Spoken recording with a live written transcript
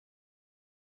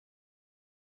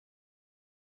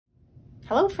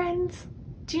Hello friends!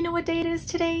 Do you know what day it is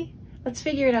today? Let's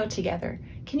figure it out together.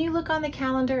 Can you look on the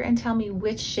calendar and tell me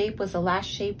which shape was the last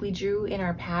shape we drew in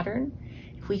our pattern?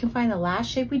 If we can find the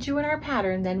last shape we drew in our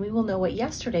pattern, then we will know what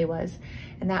yesterday was,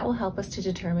 and that will help us to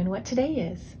determine what today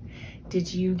is.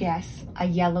 Did you guess a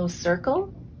yellow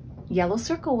circle? Yellow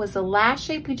circle was the last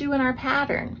shape we drew in our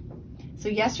pattern. So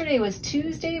yesterday was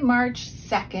Tuesday, March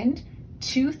 2nd,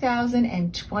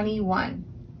 2021.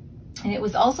 And it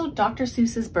was also Dr.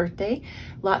 Seuss's birthday.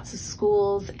 Lots of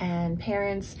schools and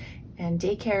parents and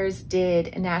daycares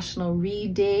did a National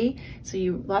Read Day. So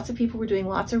lots of people were doing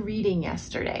lots of reading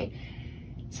yesterday.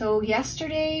 So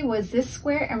yesterday was this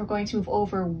square, and we're going to move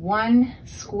over one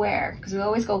square because we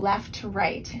always go left to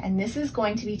right. And this is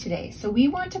going to be today. So we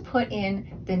want to put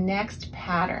in the next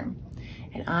pattern.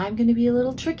 And I'm going to be a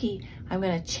little tricky. I'm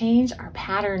going to change our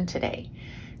pattern today.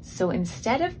 So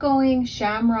instead of going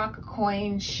shamrock,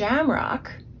 coin,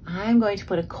 shamrock, I'm going to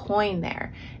put a coin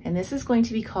there. And this is going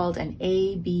to be called an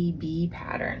ABB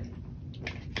pattern.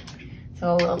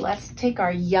 So let's take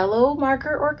our yellow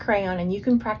marker or crayon, and you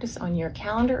can practice on your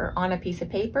calendar or on a piece of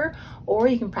paper, or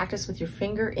you can practice with your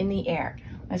finger in the air.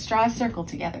 Let's draw a circle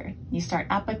together. You start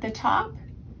up at the top,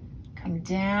 come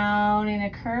down in a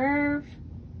curve,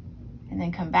 and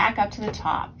then come back up to the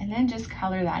top, and then just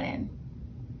color that in.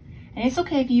 And it's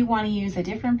okay if you want to use a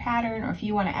different pattern or if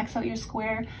you want to X out your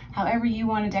square. However you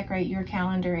want to decorate your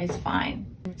calendar is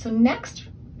fine. So next,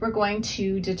 we're going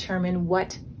to determine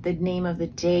what the name of the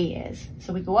day is.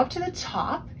 So we go up to the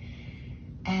top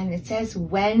and it says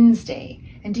Wednesday.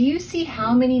 And do you see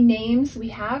how many names we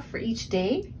have for each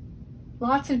day?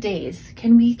 Lots of days.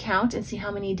 Can we count and see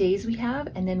how many days we have?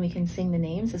 And then we can sing the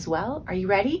names as well. Are you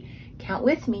ready? Count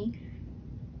with me.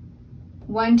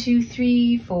 1, 2,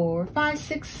 3, 4, 5,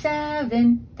 6,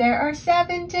 7. There are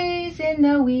 7 days in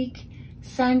the week.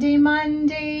 Sunday,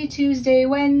 Monday, Tuesday,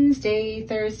 Wednesday,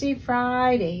 Thursday,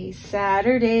 Friday,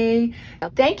 Saturday.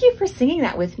 Thank you for singing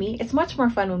that with me. It's much more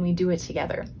fun when we do it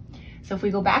together. So if we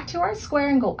go back to our square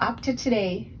and go up to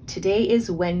today, today is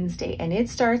Wednesday, and it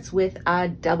starts with a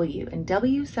W. And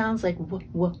W sounds like w,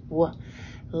 w, w,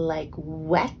 like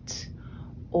wet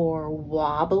or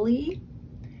wobbly.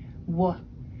 W.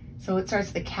 So it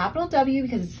starts with a capital W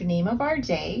because it's the name of our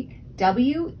day.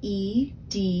 W-E-D-N-E-S-D-A-Y.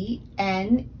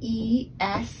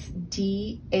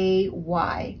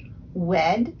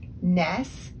 Wednesday.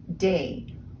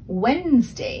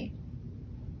 Wednesday.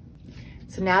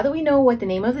 So now that we know what the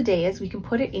name of the day is, we can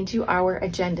put it into our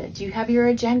agenda. Do you have your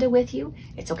agenda with you?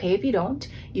 It's okay if you don't.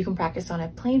 You can practice on a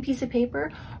plain piece of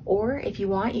paper, or if you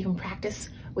want, you can practice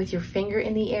with your finger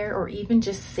in the air, or even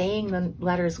just saying the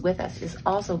letters with us is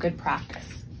also good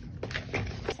practice.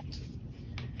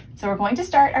 So we're going to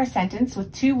start our sentence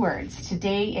with 2 words.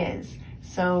 Today is.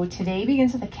 So today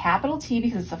begins with a capital T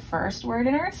because it's the first word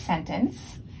in our sentence.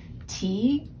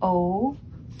 T-O-D-A-Y,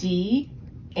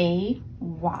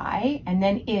 and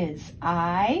then is.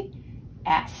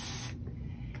 I-S.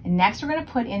 And next we're going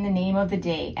to put in the name of the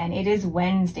day, and it is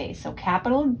Wednesday. So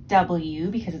capital W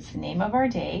because it's the name of our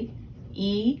day.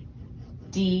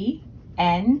 E-D-N-E-S-D-A-Y.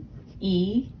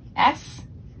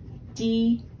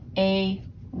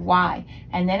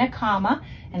 And then a comma,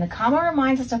 and the comma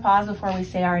reminds us to pause before we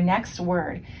say our next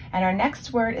word. And our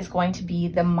next word is going to be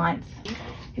the month.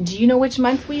 Do you know which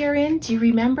month we are in? Do you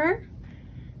remember?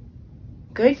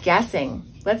 Good guessing.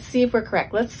 Let's see if we're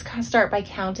correct. Let's start by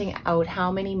counting out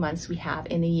how many months we have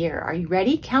in the year. Are you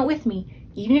ready? Count with me.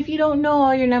 Even if you don't know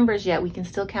all your numbers yet, we can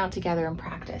still count together and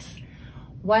practice.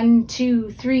 1,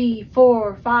 2, 3,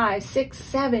 4, 5, 6,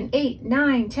 7, 8,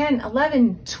 9, 10,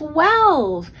 11,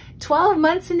 12. 12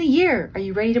 months in the year. Are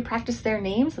you ready to practice their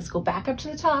names? Let's go back up to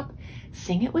the top.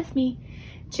 Sing it with me.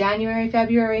 January,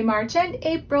 February, March, and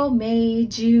April, May,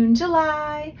 June,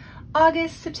 July,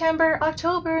 August, September,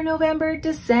 October, November,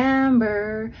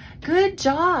 December. Good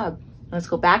job. Let's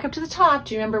go back up to the top.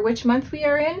 Do you remember which month we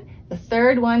are in? The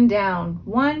third one down.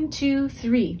 1, 2,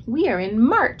 3. We are in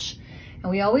March. And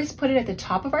we always put it at the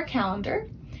top of our calendar.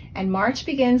 And March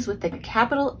begins with the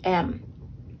capital M.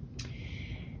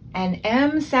 And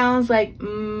M sounds like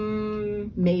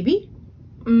maybe,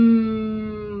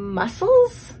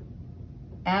 muscles,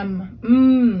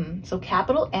 M, so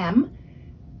capital M,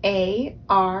 A-R-C-H,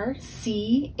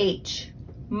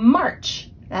 March.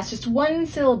 That's just one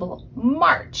syllable,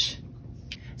 March.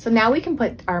 So now we can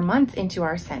put our month into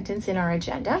our sentence in our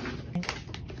agenda.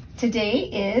 Today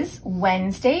is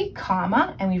Wednesday,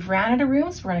 comma, and we've ran out of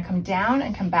room, so we're going to come down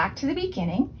and come back to the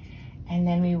beginning, and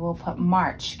then we will put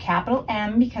March, capital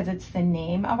M because it's the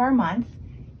name of our month,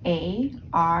 A-R-C-H.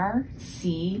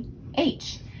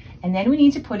 And then we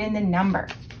need to put in the number.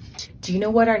 Do you know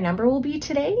what our number will be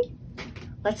today?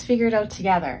 Let's figure it out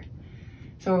together.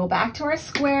 So we'll go back to our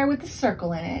square with the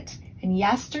circle in it. And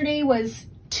yesterday was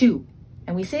 2.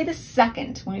 And we say the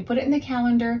second. When we put it in the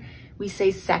calendar, we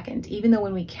say second. Even though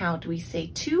when we count, we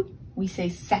say 2, we say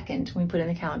second when we put it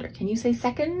in the calendar. Can you say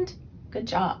second? Good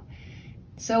job.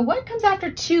 So what comes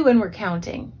after 2 when we're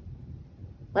counting?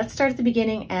 Let's start at the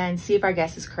beginning and see if our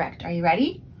guess is correct. Are you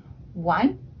ready?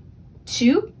 1,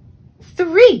 2,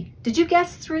 3. Did you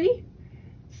guess 3?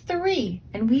 3.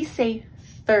 And we say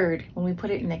third when we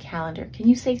put it in the calendar. Can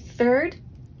you say third?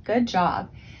 Good job.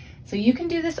 So you can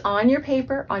do this on your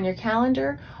paper, on your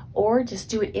calendar, or just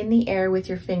do it in the air with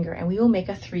your finger, and we will make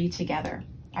a 3 together.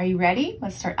 Are you ready?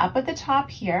 Let's start up at the top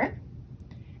here,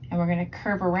 and we're gonna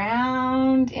curve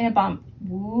around in a bump.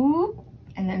 Whoop,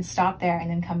 and then stop there, and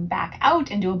then come back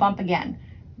out and do a bump again.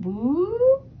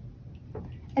 Whoop,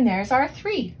 and there's our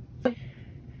 3.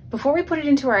 Before we put it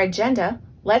into our agenda,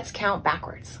 let's count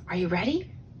backwards. Are you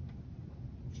ready?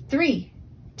 3,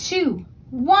 2,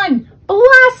 1,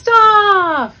 blast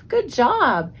off! Good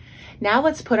job. Now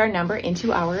let's put our number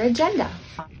into our agenda.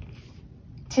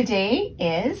 Today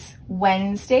is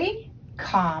Wednesday,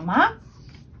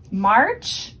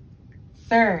 March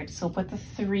 3rd. So put the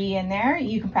 3 in there.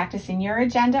 You can practice in your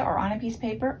agenda or on a piece of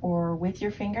paper or with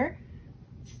your finger.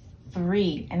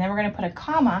 3. And then we're going to put a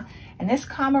comma, and this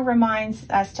comma reminds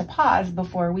us to pause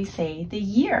before we say the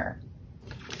year.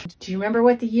 Do you remember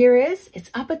what the year is?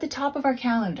 It's up at the top of our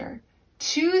calendar.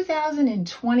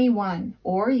 2021,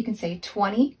 or you can say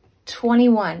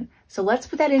 2021. So let's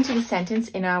put that into the sentence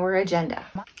in our agenda.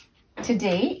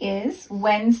 Today is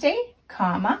Wednesday,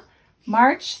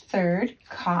 March 3rd,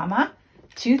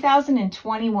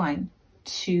 2021,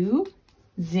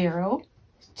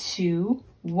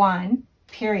 2021,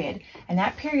 period. And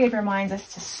that period reminds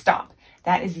us to stop.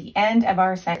 That is the end of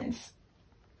our sentence.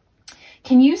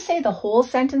 Can you say the whole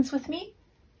sentence with me?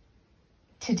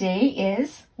 Today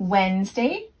is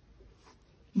Wednesday,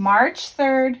 March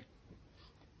 3rd,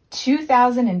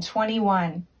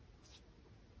 2021.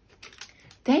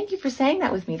 Thank you for saying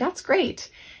that with me. That's great.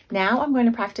 Now I'm going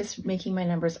to practice making my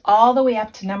numbers all the way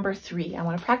up to number 3. I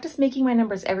want to practice making my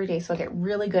numbers every day so I get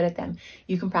really good at them.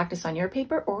 You can practice on your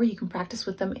paper, or you can practice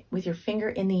with them with your finger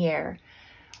in the air.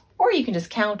 Or you can just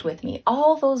count with me.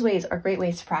 All those ways are great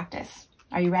ways to practice.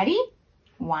 Are you ready?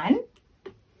 1,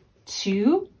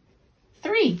 2,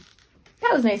 3.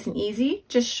 That was nice and easy,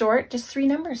 just short, just 3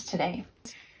 numbers today.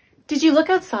 Did you look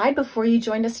outside before you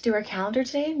joined us to do our calendar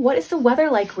today? What is the weather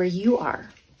like where you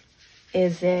are?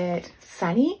 Is it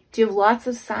sunny? Do you have lots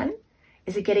of sun?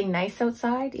 Is it getting nice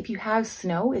outside? If you have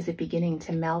snow, is it beginning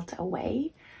to melt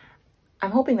away?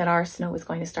 I'm hoping that our snow is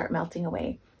going to start melting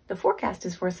away. The forecast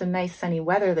is for some nice sunny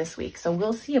weather this week, so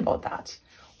we'll see about that.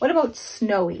 What about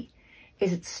snowy?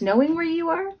 Is it snowing where you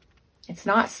are? It's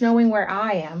not snowing where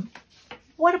I am.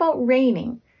 What about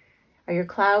raining? Are your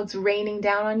clouds raining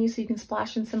down on you so you can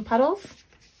splash in some puddles?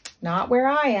 Not where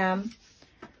I am.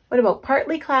 What about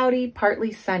partly cloudy,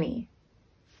 partly sunny?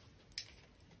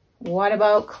 What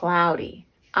about cloudy?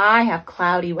 I have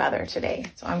cloudy weather today,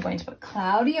 so I'm going to put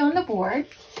cloudy on the board.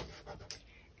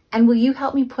 And will you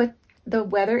help me put the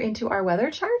weather into our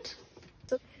weather chart?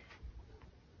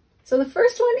 So the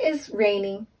first one is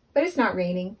raining, but it's not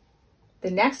raining.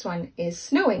 The next one is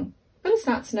snowing, but it's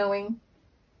not snowing.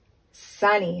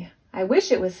 Sunny. I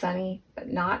wish it was sunny,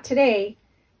 but not today.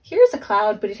 Here's a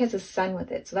cloud, but it has a sun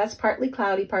with it. So that's partly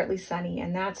cloudy, partly sunny,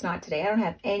 and that's not today. I don't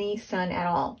have any sun at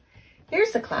all.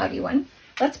 Here's the cloudy one.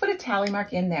 Let's put a tally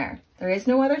mark in there. There is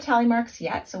no other tally marks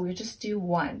yet, so we'll just do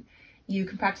 1. You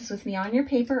can practice with me on your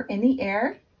paper in the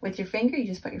air with your finger. You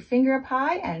just put your finger up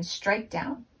high and strike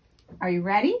down. Are you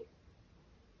ready?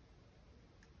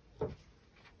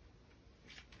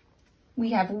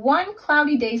 We have 1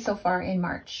 cloudy day so far in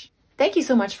March. Thank you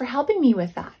so much for helping me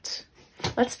with that.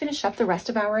 Let's finish up the rest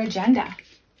of our agenda.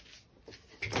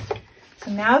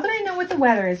 So now that I know what the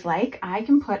weather is like, I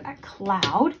can put a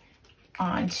cloud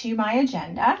onto my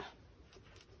agenda.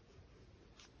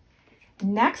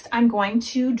 Next, I'm going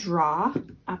to draw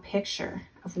a picture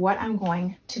of what I'm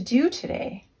going to do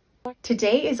today.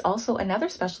 Today is also another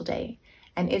special day,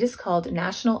 and it is called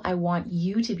National I Want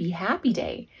You to Be Happy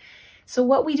Day. So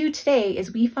what we do today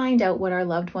is we find out what our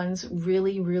loved ones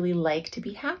really, really like to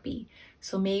be happy.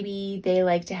 So maybe they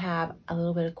like to have a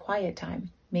little bit of quiet time.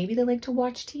 Maybe they like to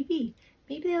watch TV.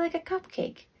 Maybe they like a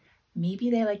cupcake. Maybe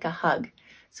they like a hug.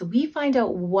 So we find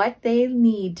out what they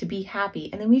need to be happy,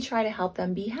 and then we try to help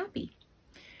them be happy.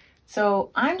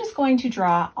 So I'm just going to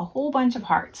draw a whole bunch of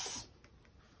hearts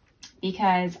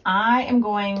because I am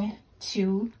going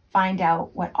to find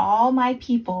out what all my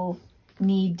people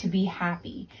need to be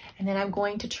happy. And then I'm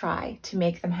going to try to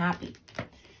make them happy.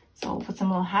 So we'll put some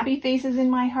little happy faces in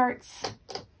my hearts.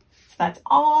 So that's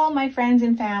all my friends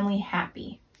and family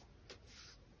happy.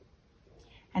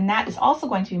 And that is also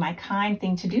going to be my kind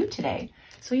thing to do today.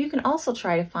 So you can also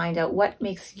try to find out what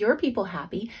makes your people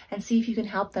happy and see if you can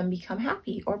help them become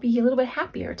happy or be a little bit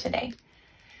happier today.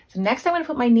 So next I'm going to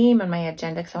put my name on my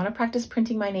agenda because I want to practice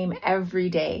printing my name every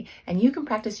day. And you can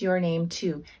practice your name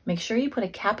too. Make sure you put a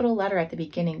capital letter at the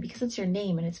beginning because it's your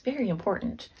name and it's very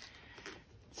important.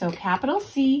 So capital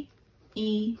C-E-L-Y-N-N-E.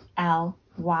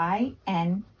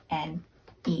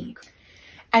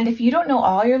 And if you don't know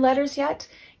all your letters yet,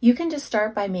 you can just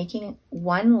start by making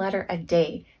one letter a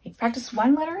day. If you practice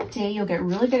one letter a day, you'll get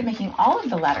really good at making all of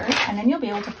the letters, and then you'll be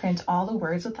able to print all the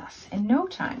words with us in no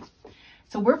time.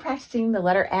 So we're practicing the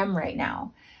letter M right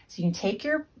now. So you can take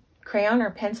your crayon or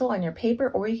pencil on your paper,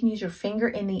 or you can use your finger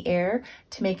in the air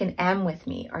to make an M with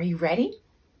me. Are you ready?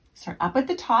 Start up at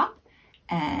the top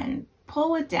and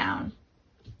pull it down.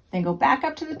 Then go back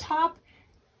up to the top,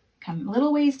 come a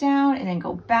little ways down, and then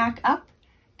go back up,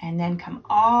 and then come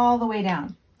all the way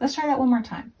down. Let's try that one more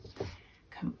time.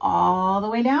 Come all the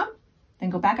way down, then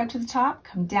go back up to the top,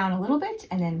 come down a little bit,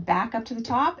 and then back up to the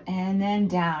top, and then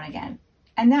down again.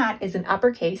 And that is an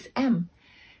uppercase M.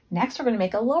 Next, we're going to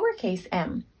make a lowercase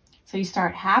m. So you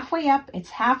start halfway up,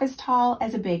 it's half as tall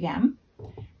as a big M,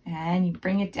 and you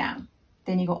bring it down.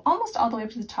 Then you go almost all the way up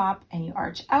to the top, and you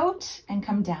arch out and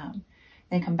come down.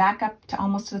 Then come back up to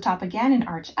almost to the top again and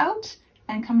arch out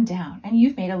and come down. And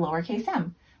you've made a lowercase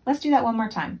m. Let's do that one more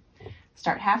time.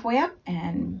 Start halfway up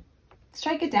and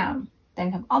strike it down.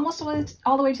 Then come almost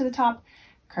all the way to the top,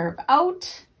 curve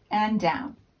out and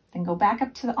down. Then go back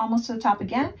up to almost to the top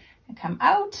again and come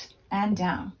out and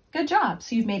down. Good job.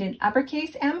 So you've made an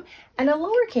uppercase M and a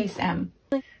lowercase m.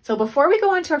 So before we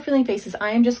go on to our feeling faces,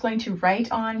 I am just going to write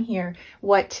on here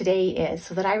what today is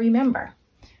so that I remember.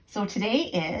 So today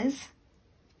is,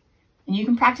 and you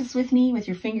can practice with me with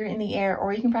your finger in the air,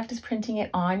 or you can practice printing it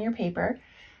on your paper.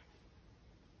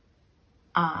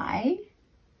 I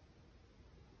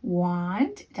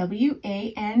want,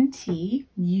 W-A-N-T,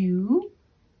 U-Y-O-U,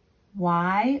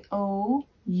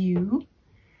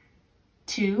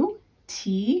 to,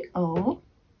 T-O,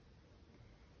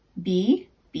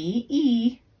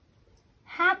 B-B-E,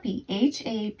 happy,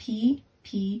 H-A-P-P-Y,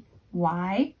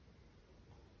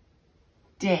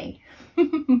 day.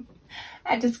 I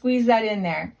had to squeeze that in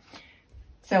there.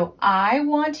 So I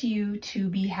want you to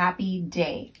be happy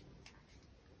day.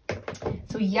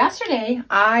 So yesterday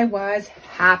I was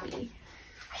happy.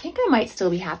 I think I might still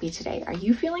be happy today. Are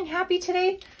you feeling happy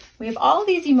today? We have all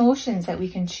these emotions that we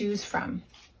can choose from.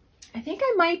 I think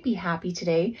I might be happy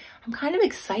today. I'm kind of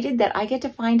excited that I get to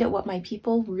find out what my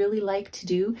people really like to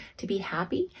do to be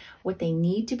happy, what they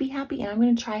need to be happy, and I'm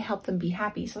going to try help them be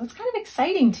happy. So it's kind of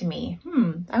exciting to me.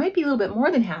 I might be a little bit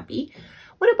more than happy.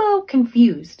 What about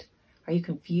confused? Are you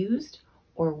confused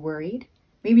or worried?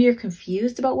 Maybe you're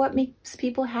confused about what makes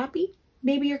people happy.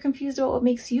 Maybe you're confused about what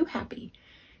makes you happy.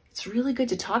 It's really good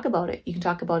to talk about it. You can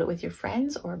talk about it with your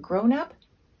friends or a grown-up.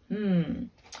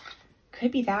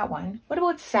 Could be that one. What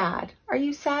about sad? Are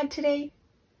you sad today?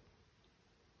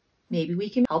 Maybe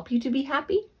we can help you to be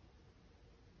happy.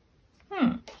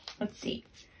 Let's see.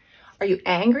 Are you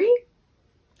angry?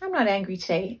 I'm not angry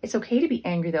today. It's okay to be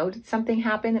angry though. Did something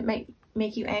happen that might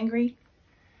make you angry?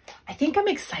 I think I'm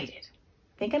excited.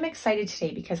 I think I'm excited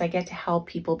today because I get to help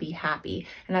people be happy.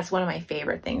 And that's one of my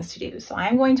favorite things to do. So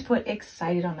I'm going to put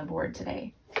excited on the board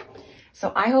today.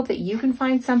 So I hope that you can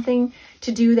find something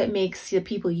to do that makes the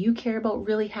people you care about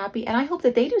really happy. And I hope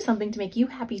that they do something to make you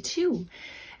happy too.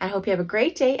 I hope you have a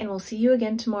great day and we'll see you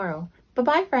again tomorrow.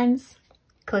 Bye-bye, friends.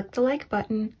 Click the like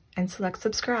button and select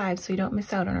subscribe so you don't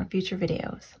miss out on our future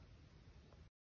videos.